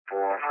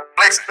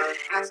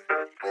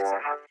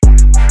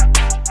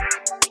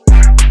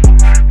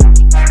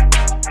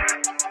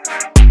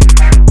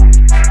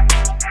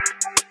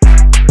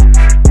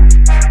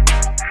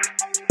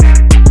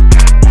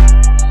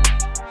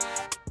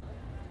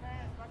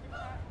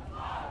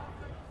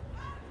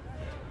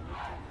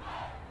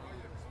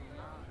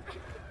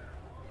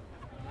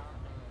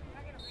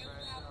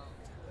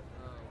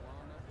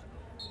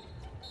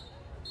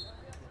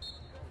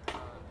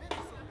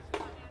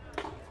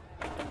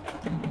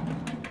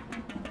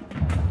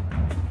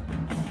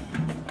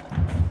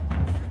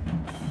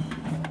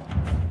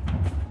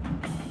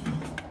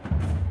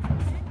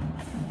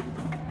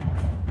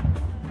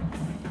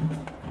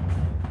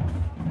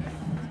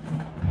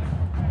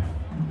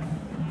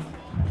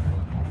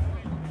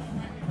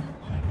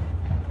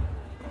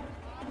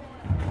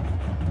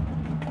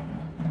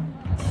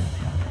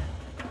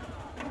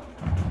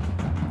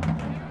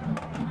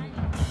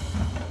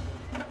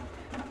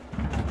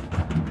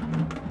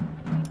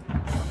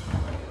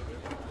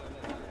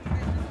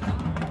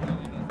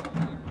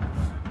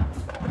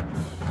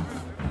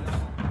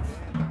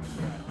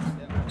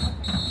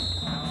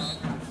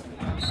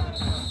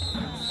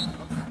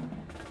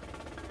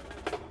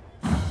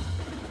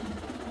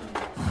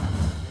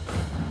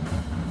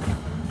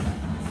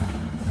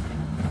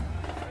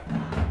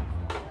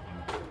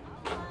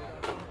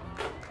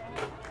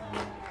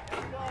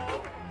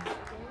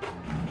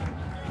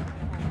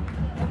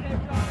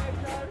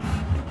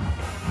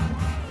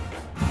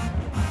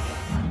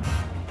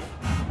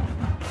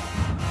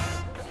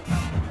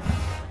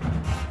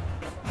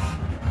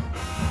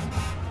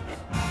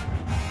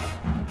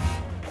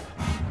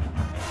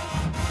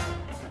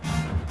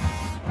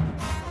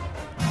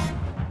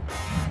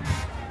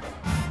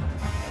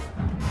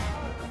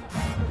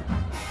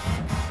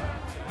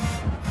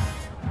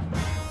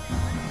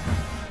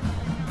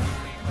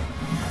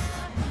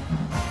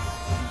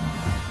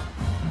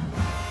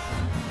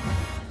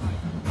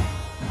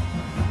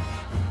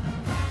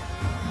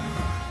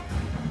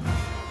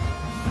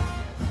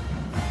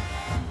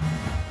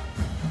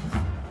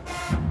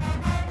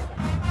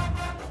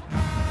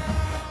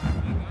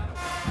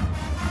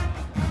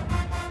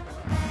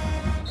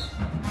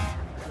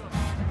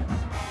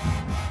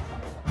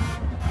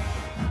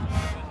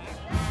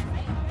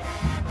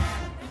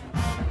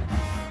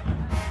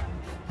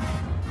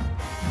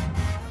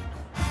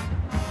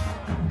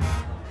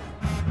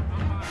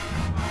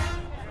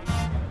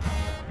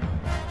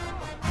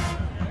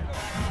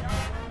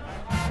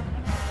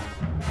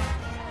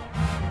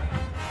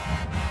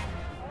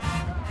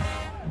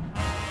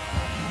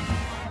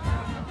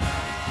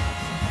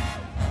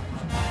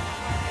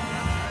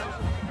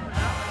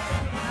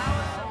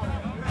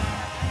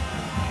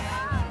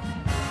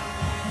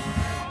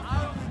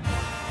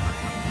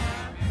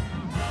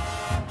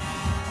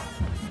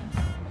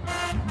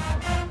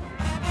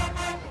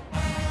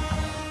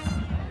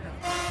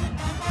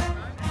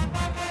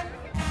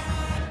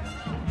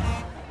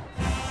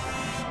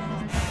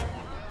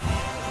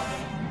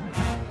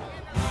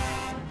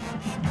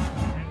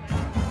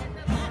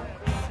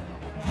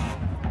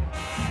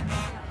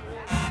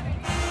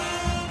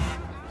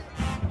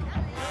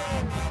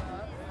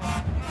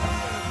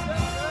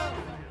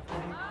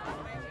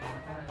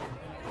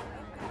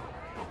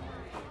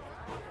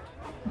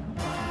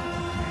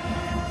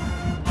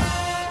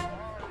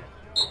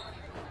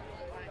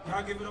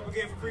Y'all give it up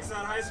again for Creekside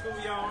High School,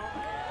 y'all.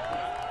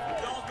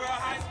 Jonesboro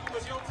High School,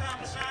 it's your time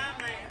to shine,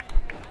 man.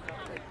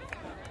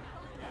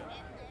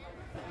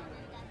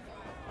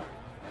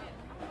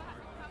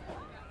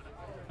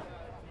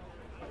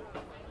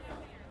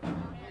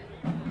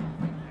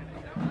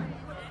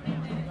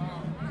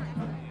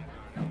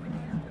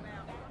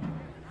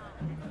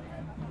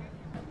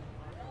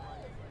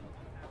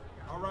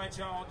 All right,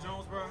 y'all,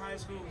 Jonesboro High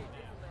School.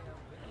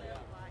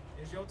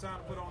 It's your time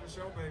to put on the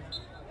show, baby.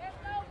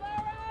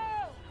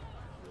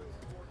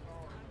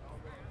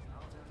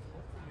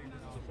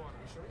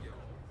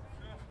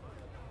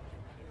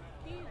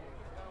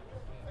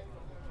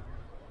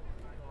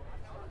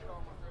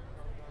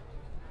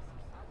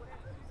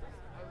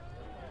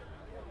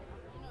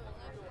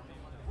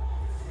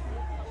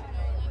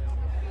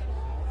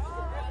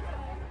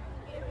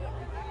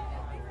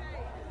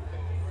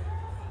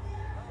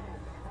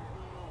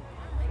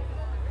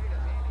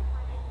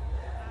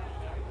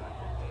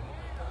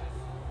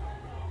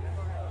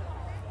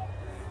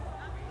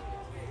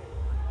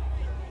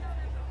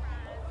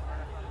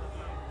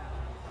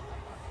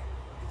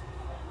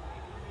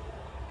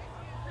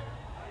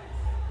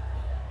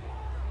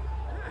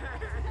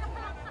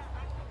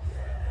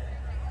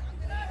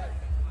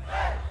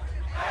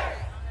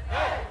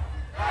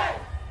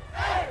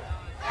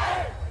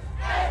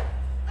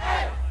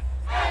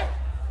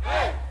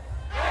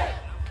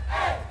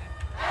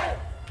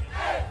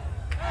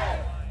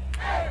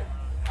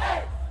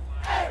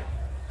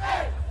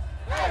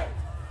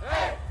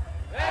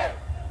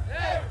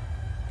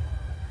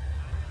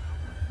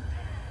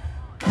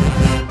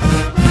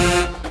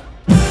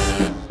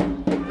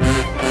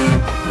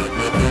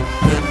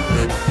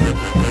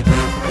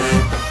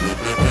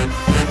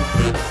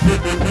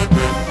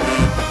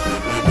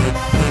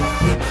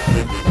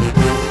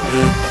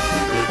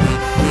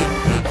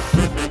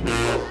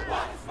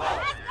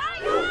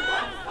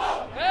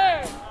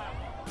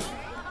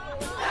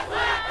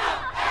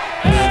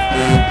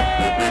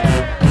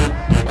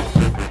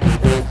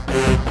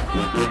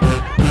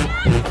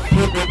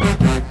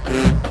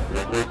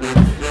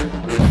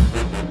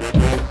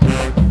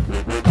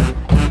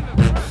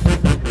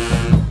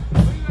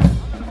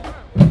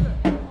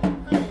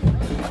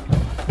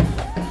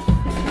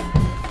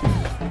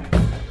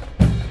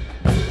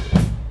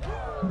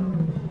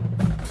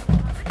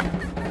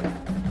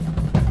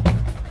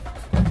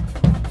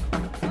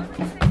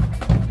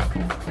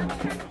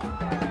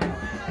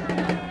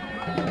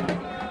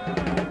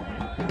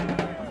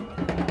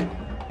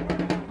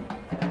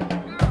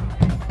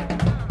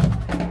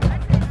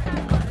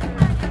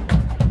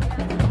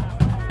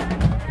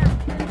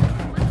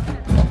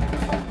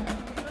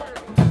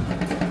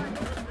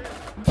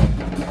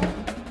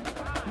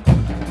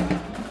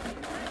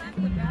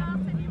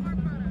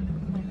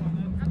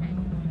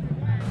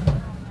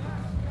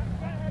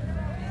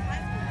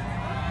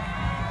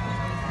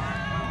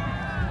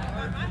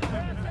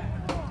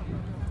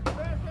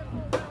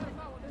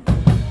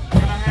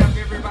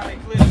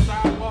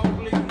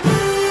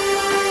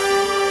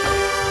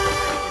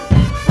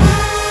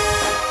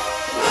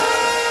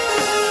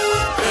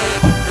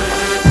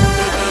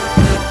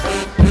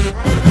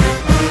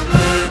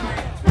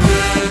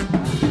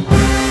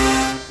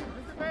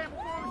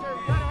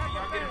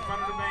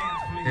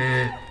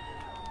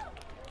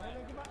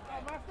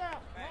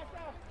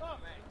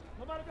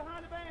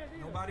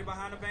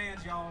 join the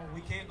bands, y'all.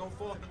 We can't go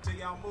forth until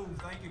y'all move.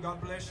 Thank you.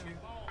 God bless you.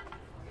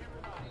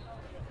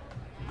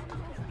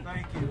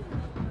 Thank you.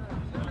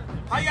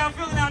 How y'all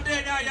feeling out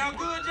there now? Y'all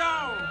good,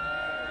 y'all?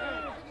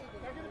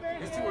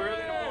 It's too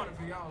early in the morning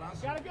for y'all.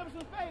 Gotta give us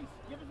some space.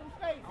 Give us some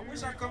space. I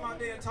wish I could come out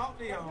there and talk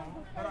to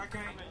y'all, but I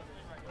can't.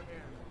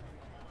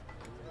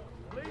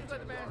 Please let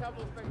the man have a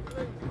little space.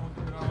 Please. We gonna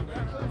do it all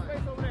day.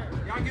 Space over there.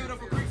 Y'all give it up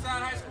for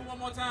Creekside High School one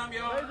more time,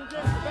 y'all. Ladies and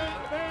gentlemen,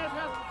 the band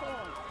has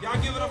performed.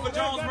 Y'all give it up for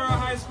Jonesboro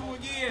High School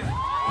again.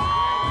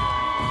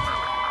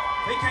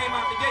 They came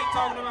out the gate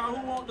talking about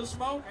who want to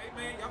smoke. Hey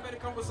man, y'all better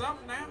come with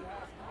something now.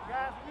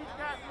 Guys, please,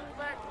 guys, move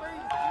back,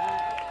 please.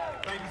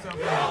 Thank you so much.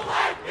 You don't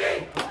like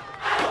me.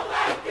 I don't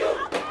like you.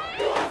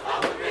 You want to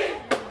smoke with me.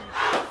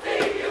 I'll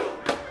see you.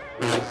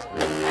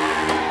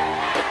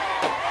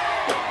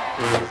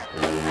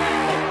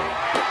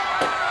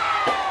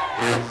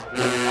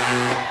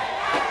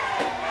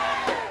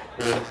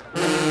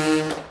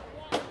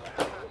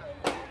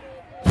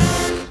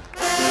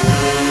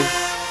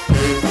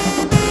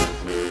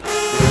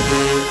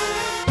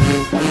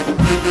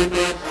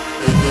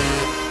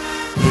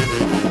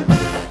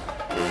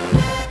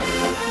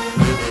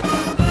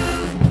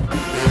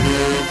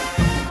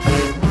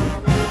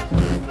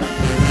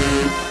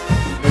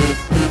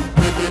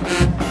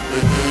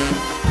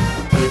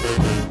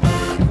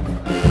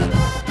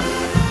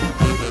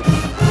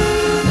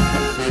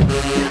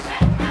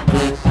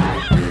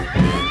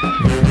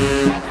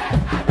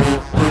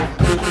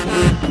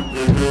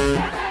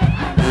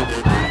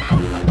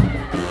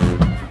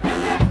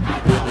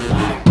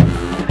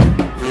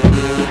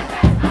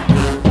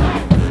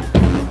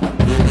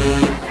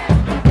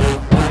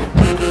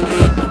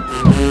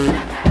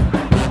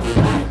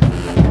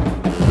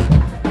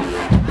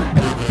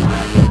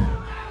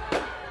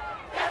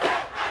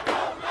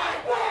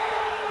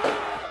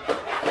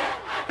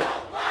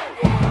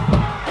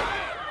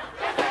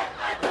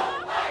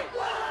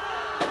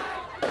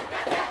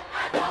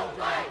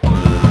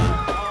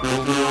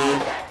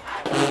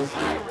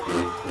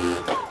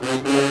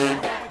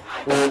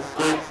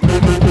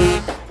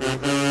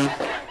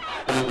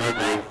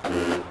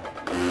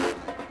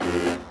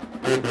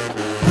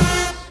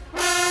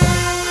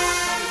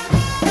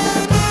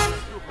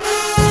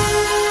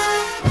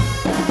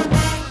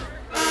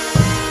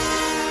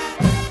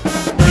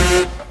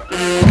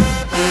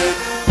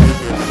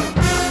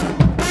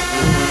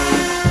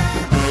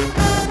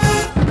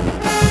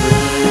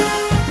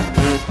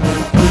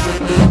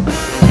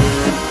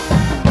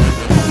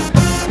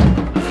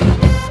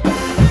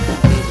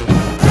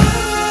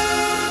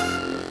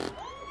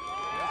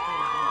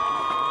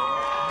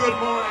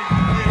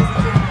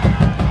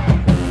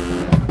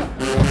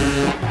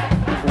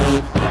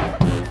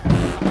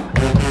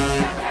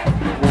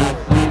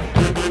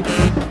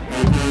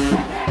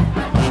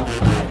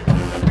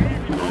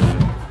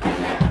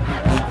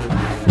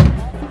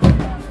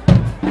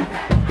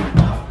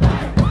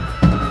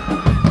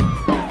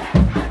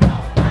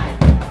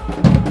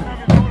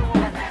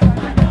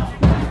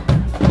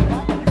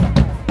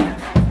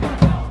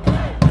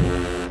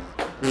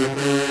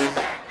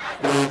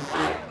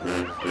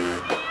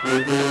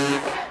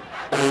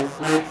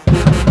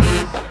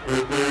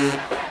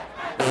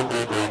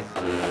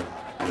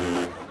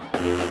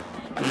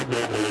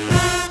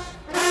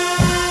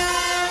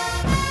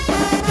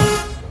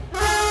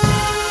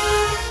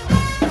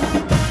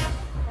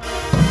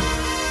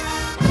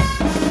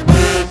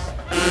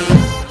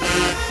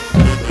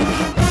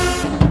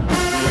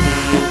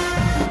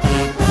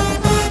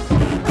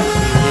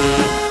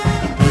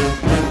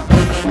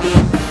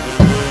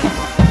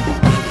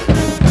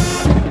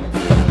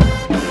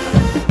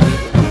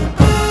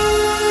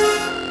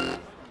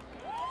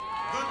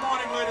 Good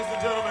morning, ladies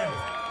and gentlemen.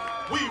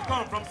 We've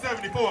come from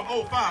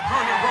 7405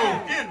 Herman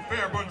Road in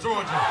Fairburn,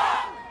 Georgia.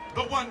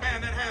 The one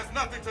band that has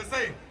nothing to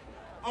say,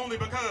 only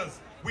because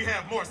we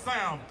have more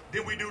sound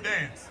than we do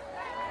dance.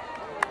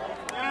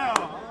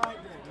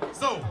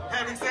 So,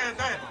 having said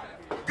that,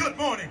 good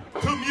morning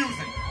to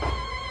music.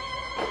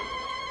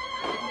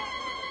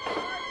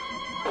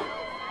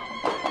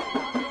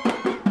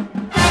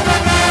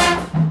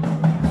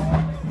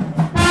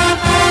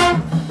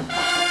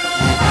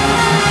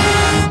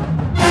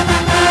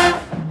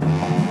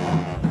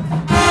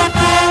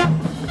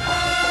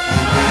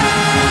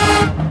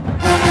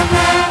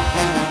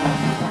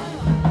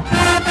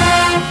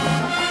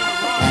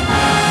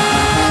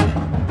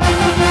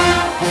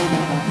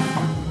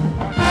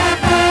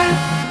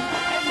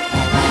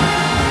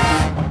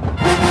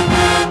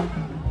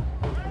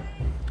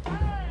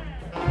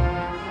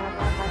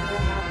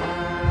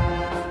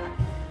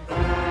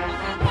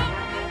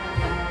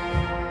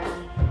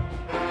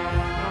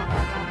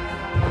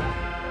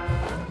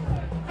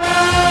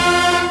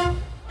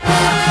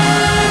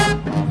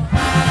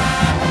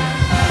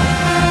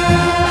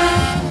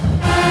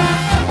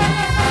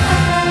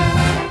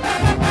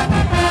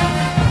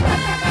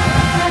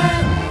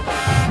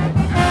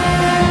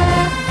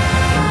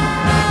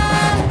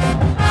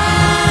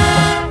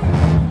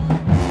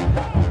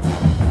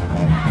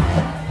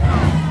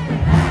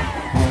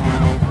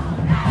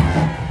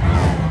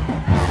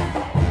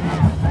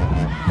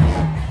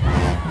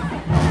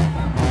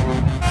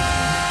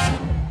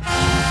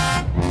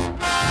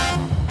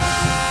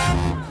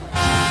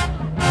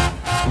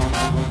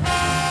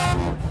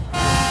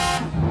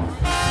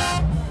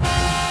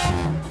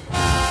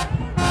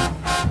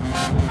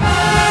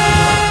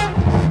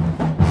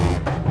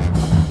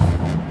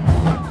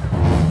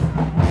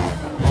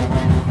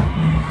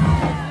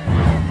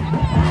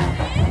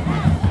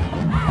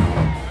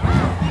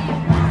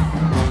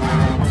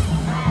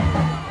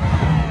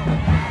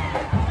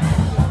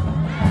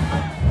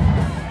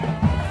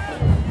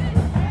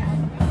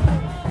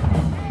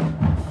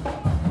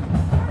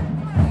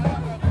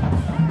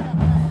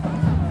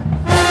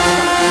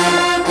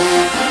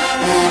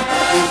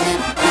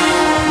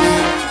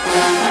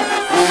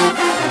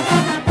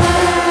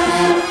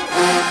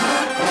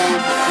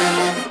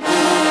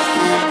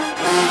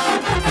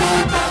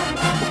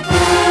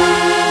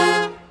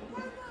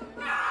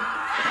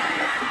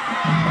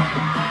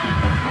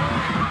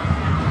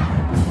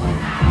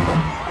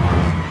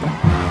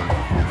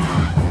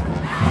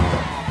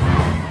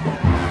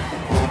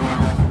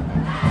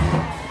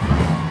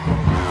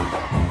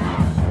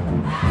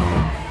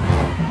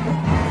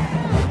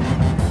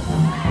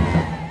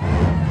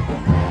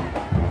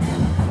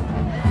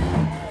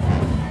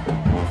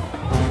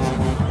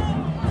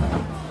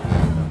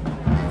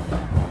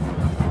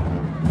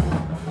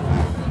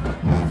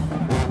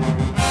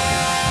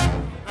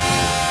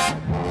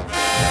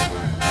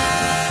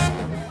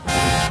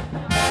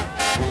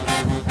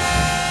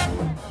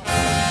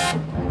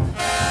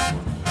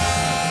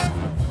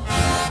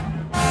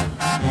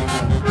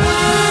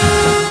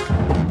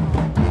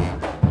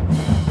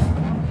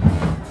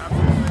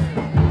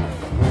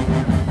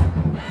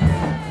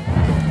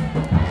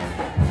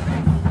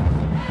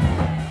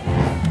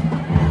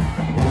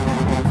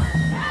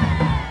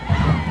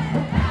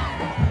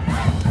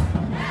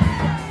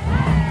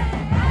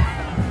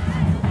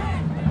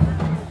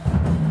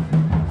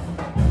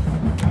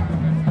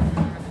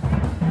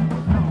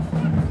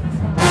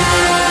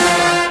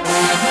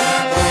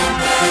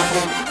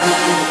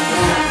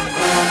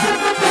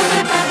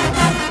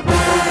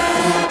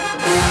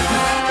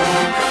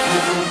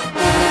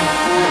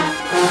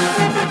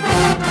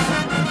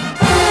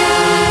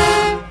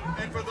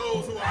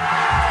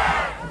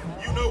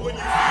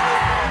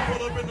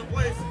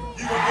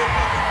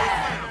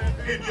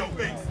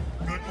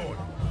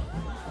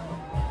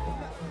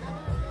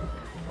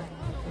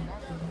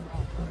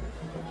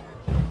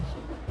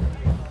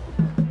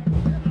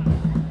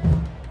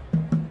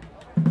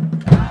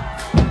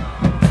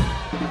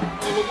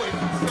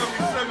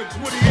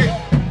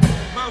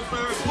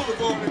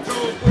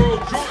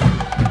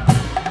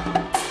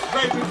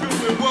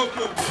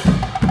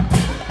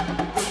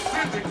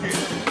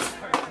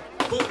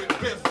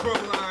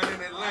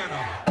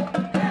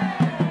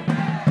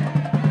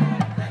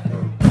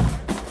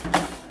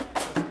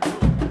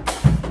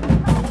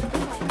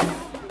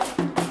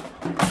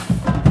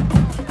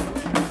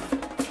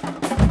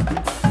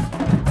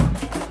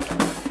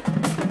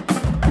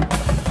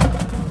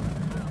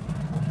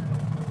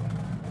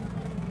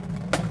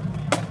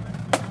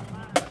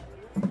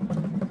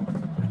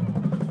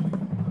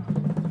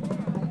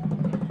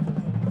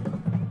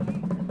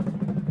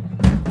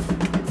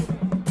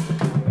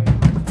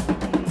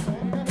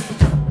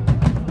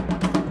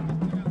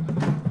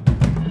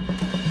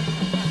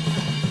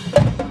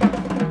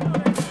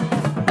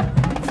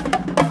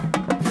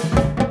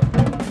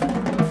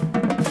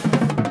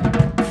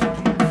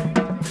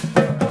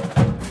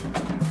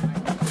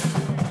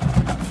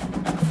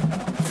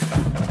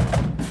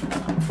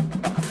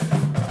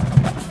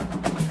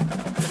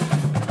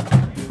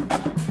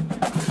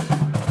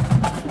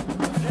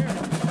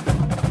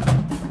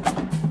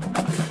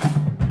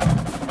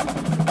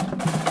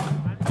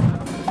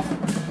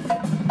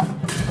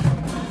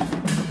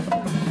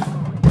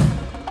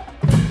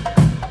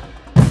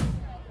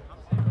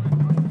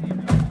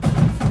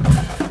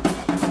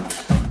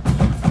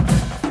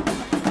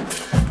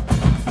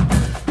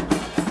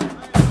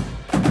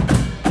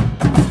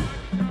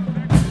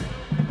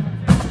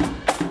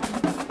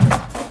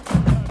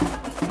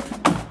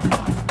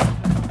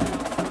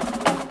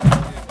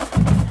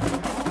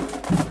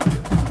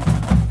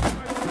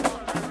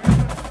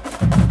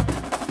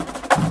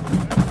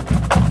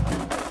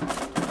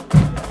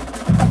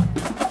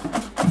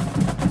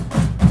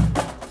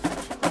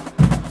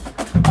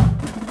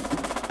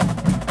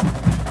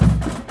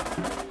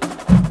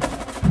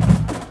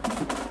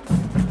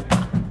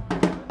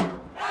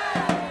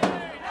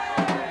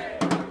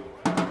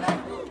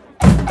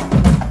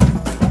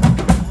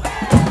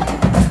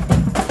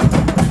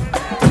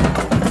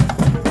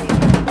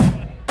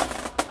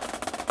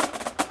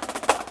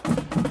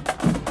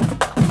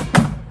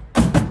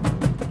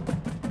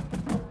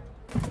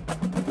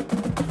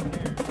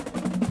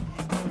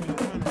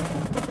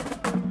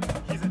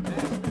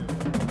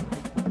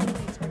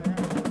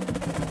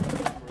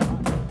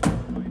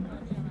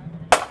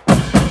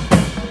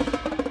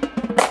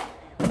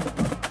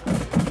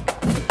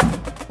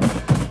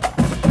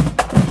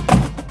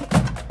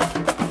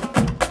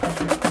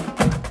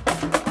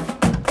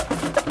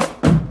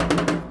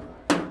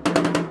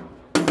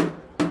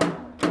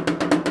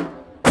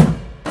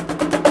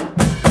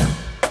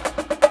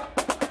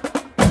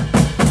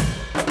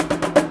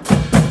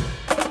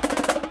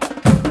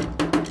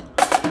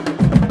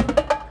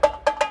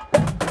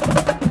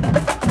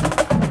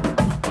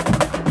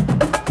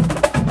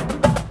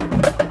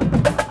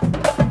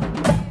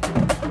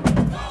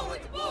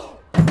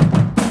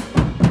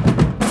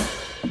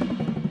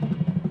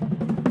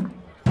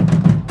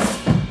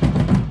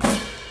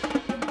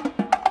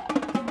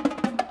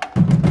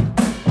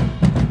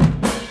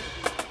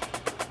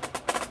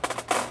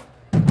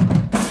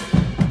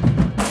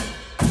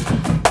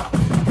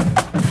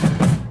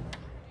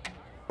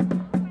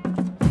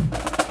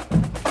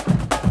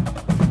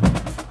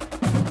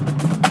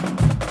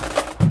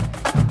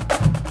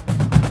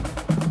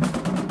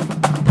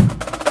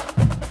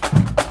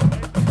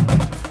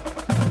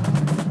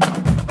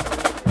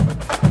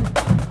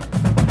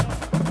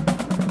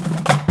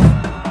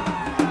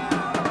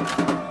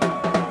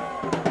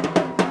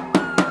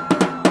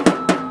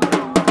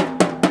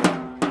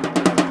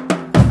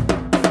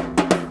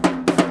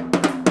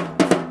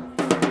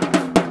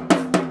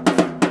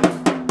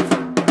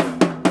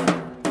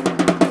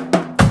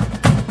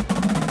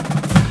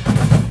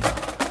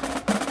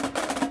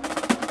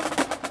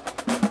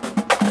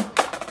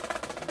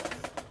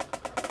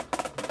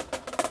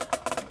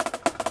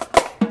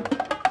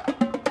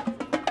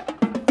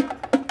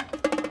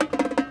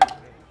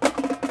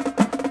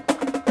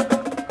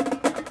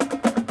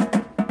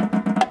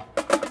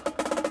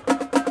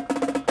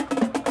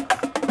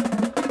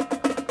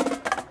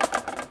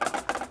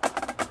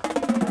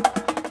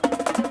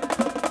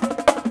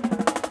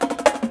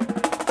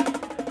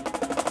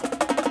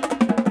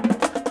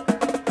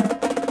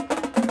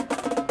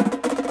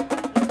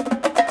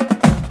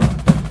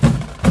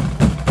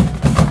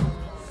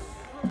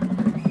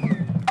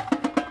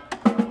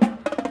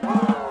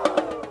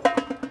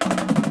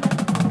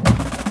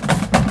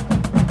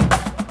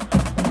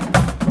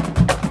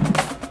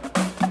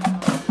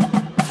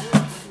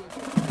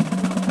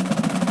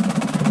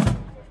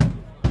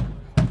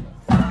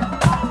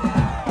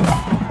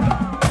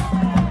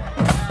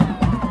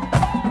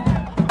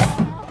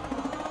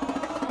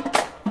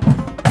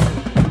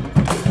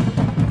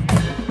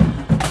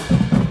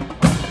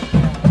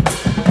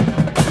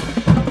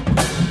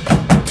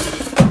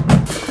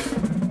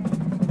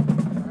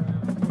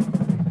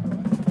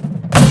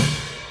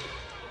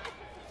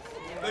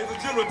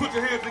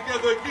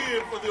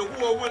 again for the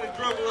award-winning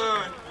drum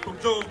line from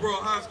Jonesboro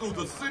High School,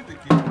 the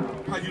Syndicate.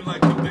 How you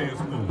like your dance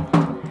move?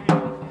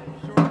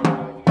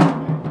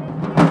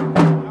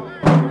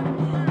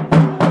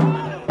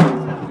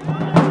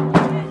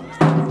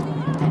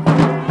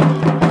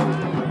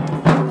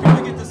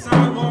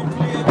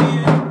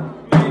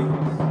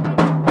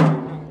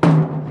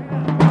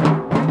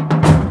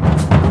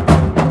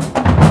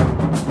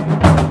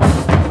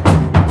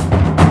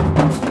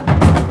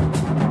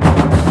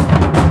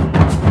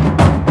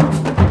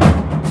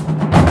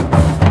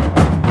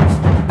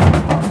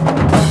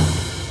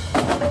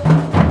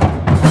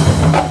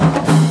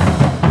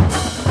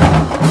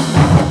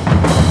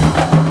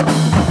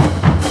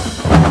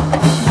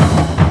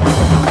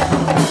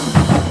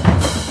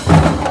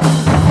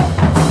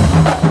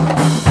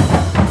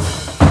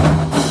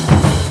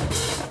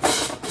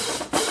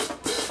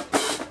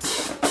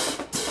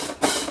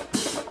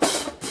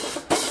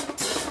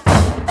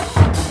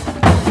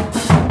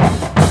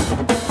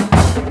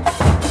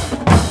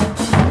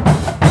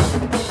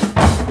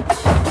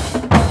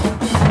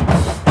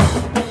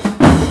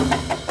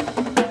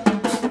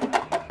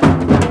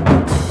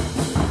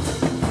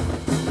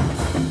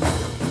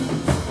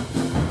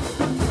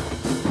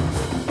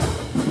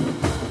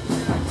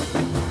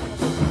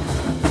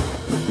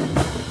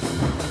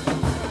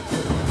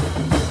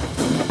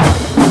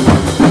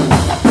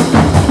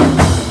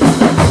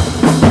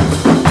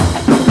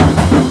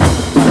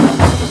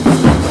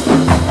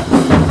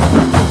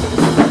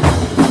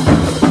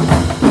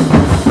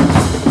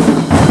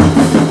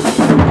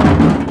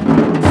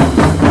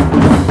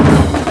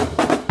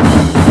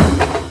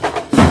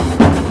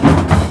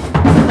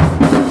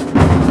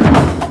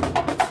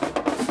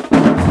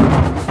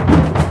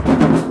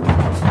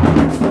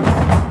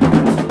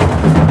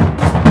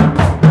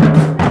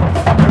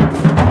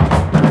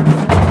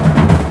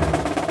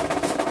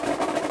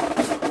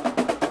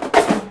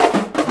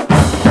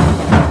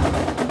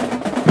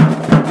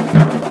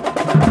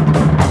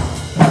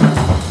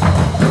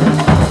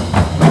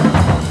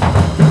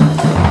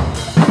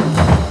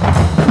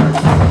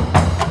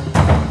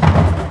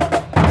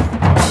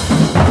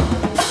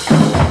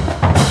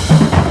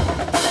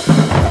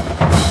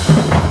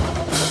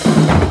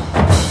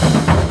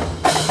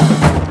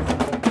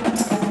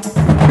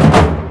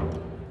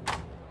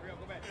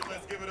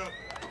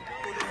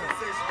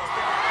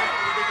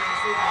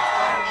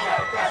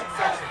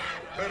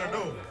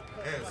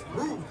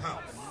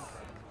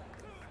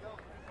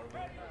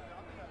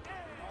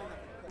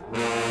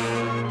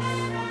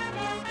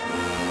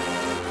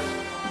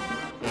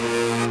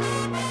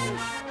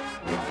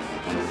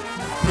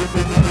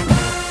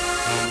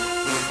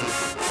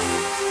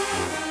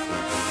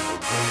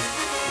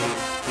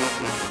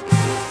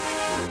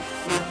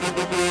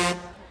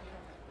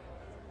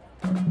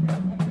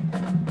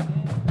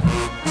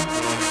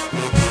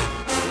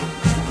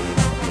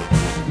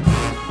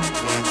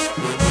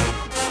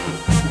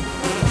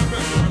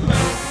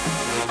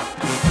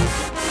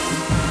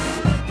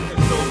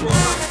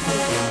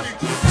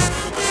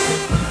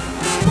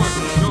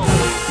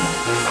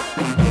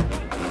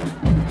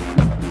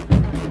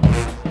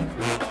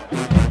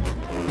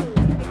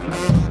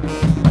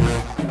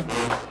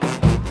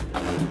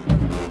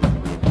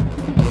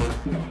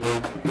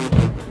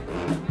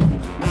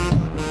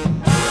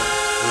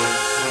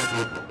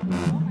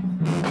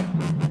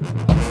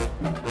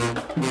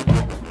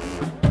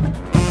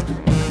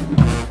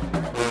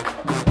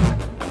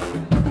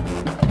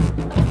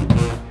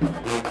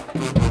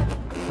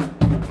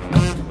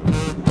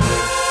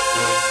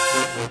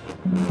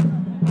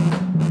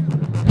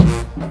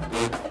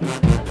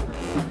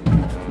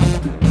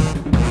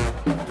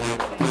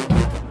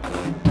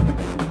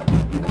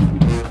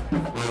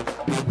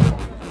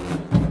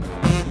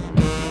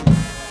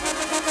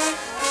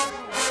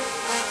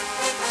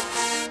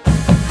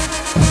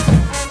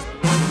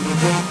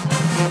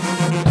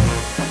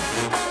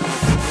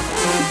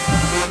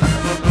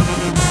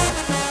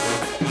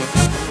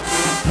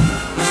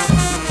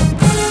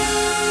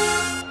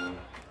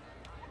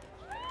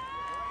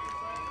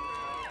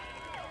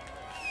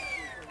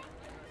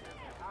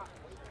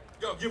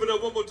 Y'all give it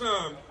up one more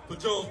time for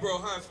Jonesboro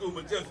High School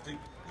Majestic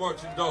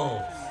Marching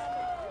Dogs.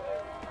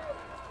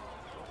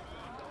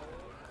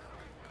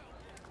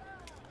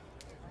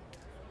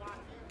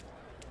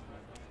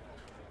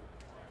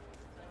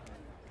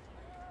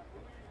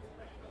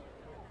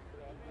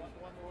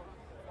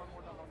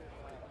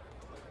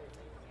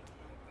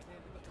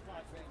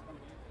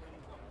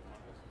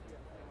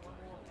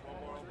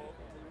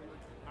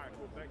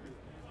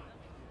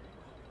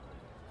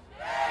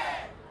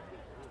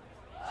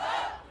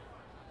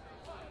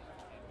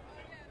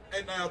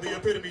 And now the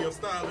epitome of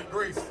style and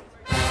grace.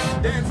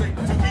 Dancing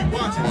to keep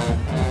watching.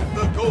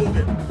 The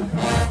golden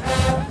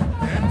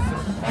dancer.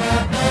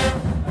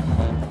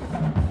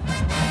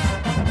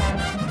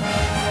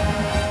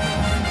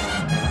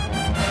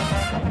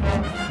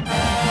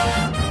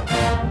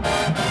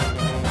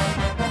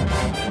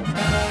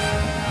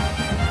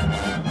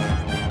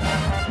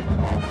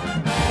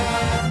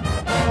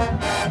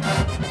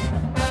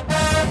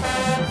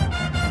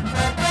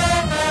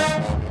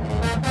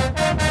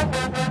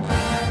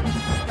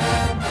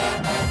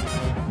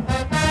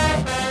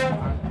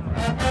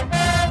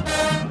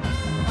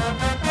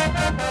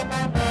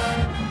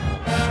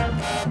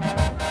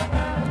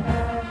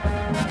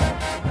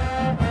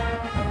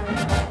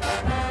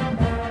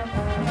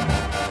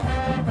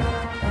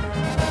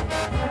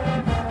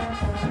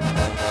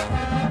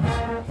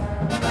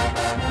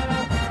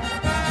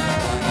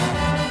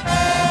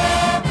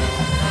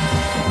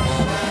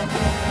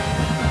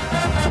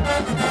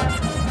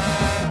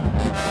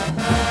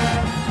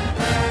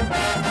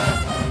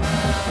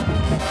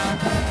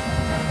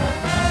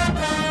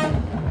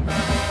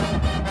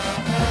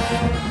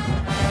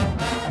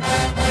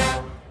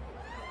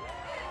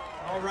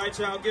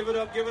 right, y'all. Give it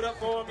up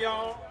for them,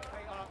 y'all.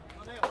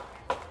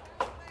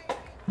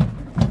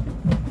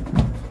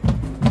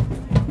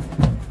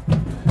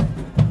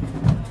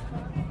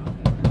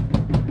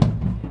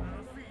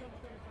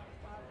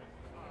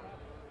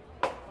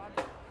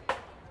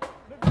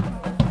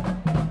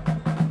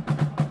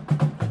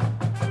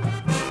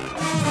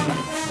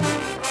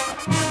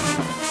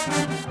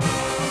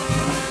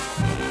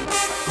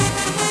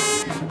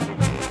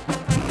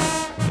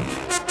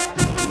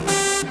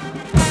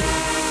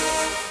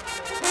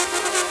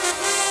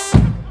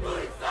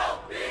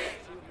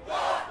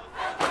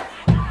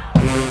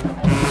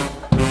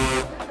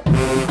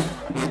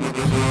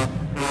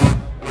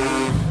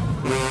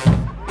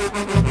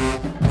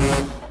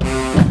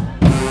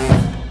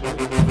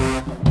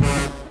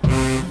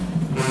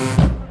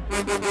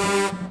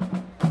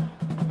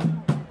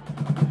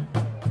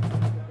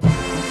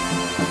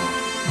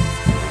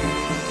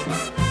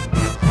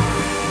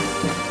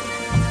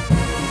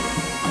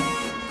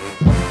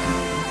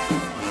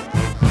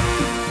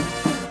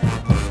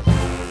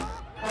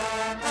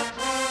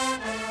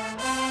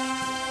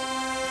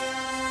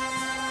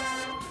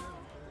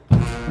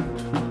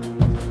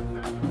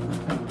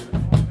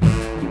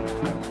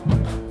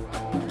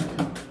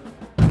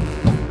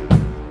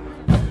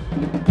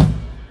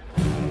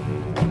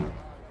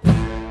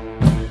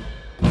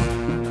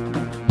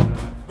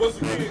 Once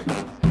again,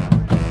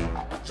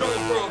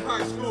 Jonesboro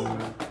High School,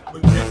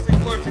 Majestic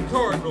Marching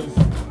Cardinals,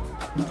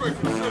 straight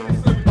from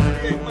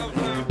 7738 Mount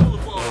Zion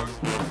Boulevard,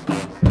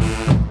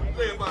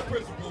 led by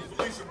Principal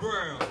Felicia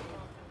Brown,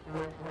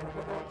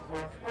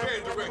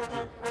 Band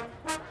Director,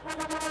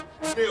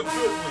 Neil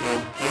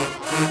Goodwin.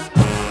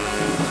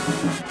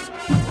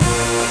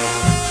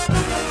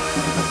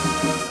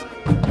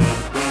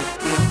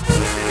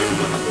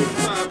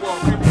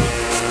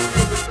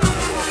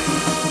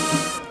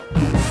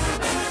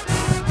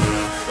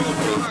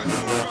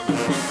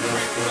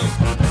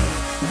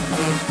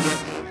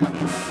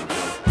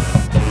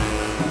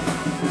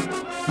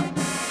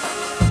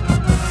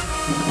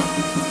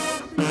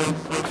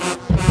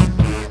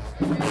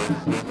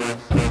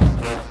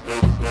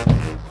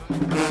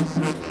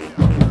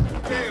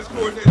 Dance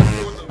coordinator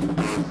for the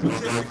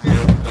Majestic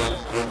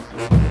Dance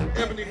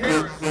Ebony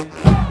Harris. If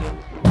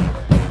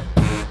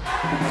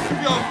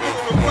y'all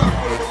feeling the rock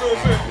with him a little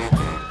bit.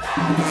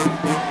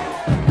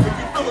 If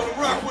you feeling the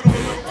rock with him a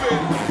little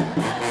bit.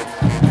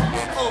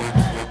 Oh,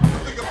 I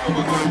think I feel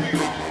my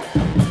heartbeat.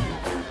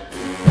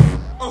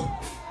 Oh,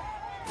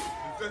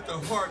 is that the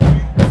heartbeat?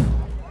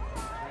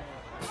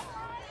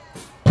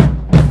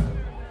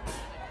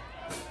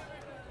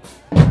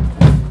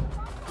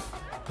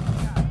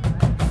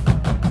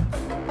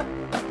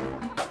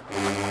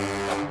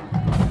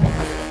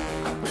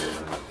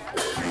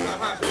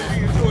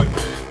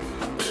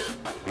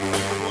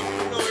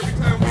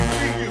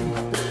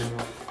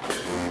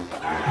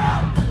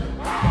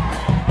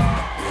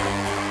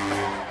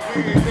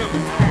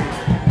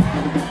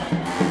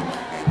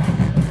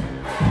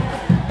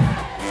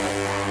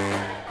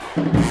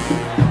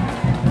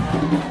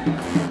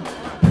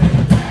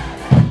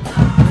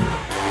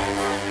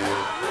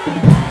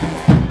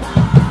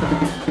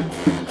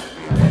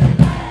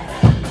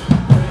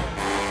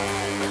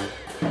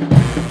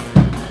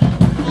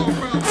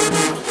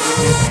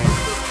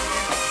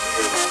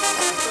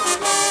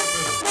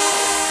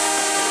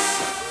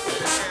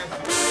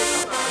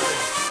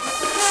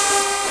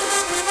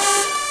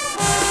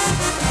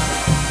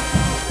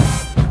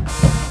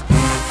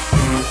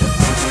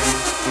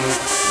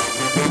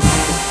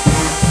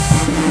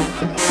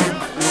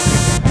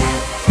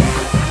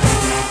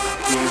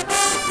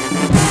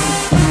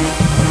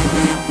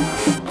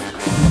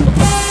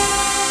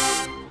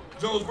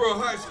 Jonesboro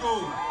High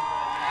School,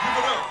 give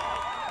it up.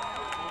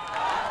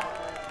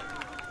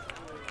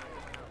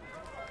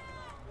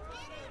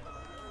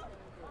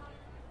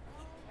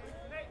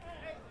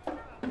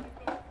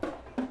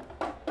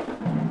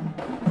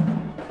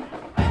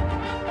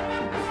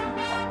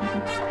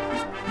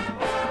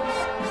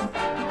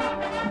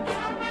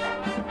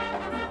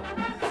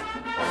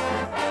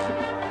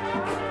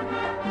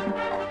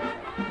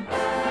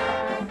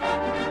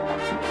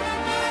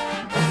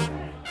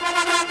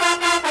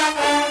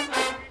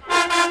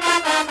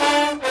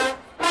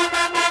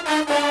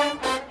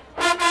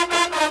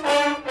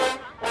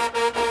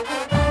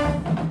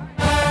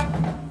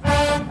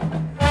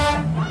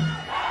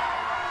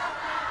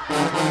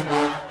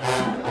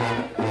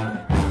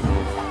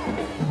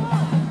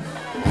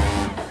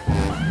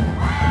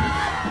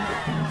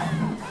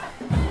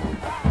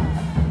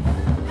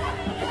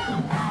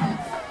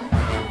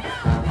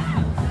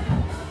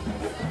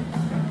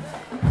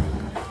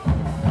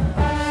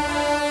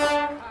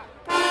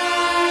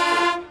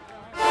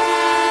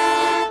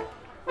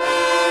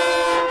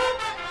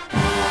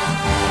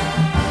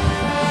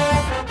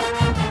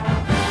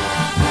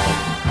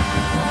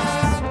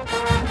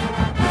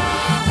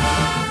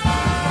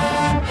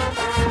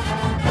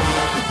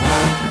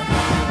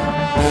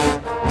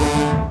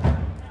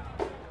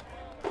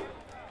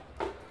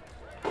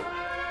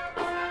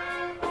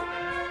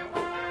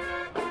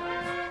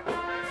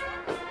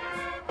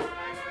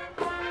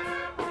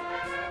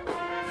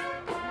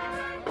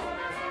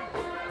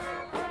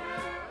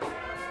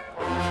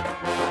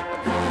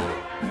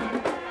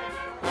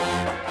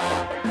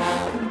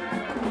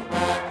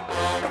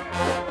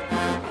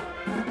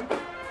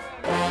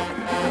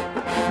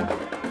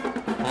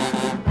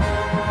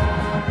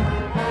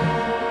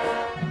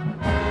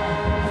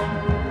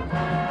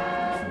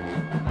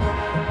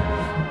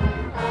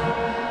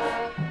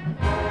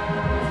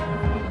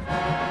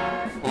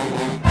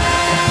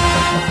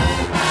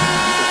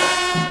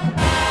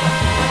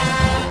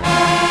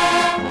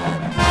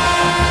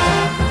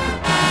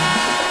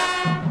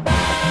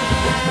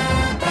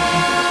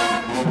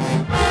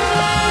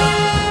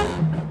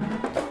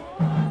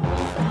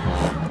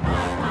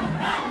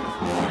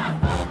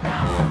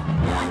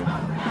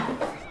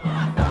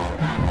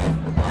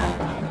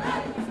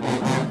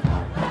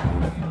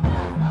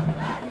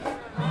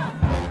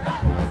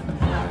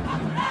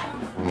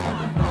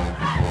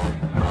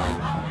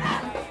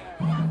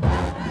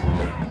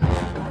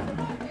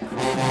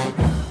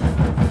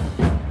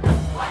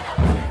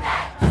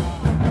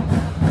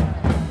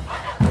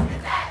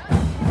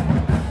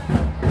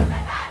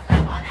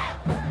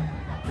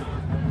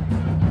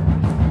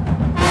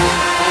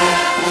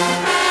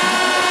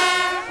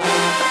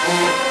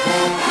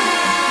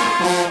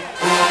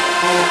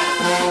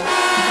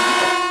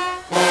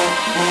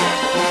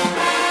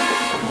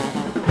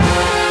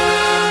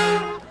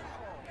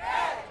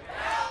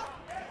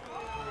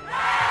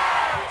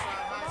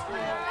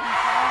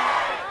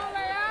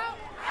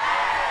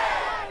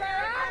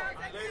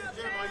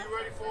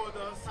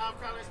 South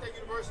Carolina State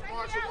University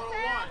marching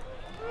 101.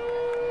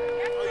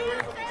 Are you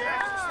ready for the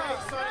Jackson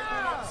State Sunday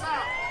moving on the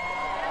South?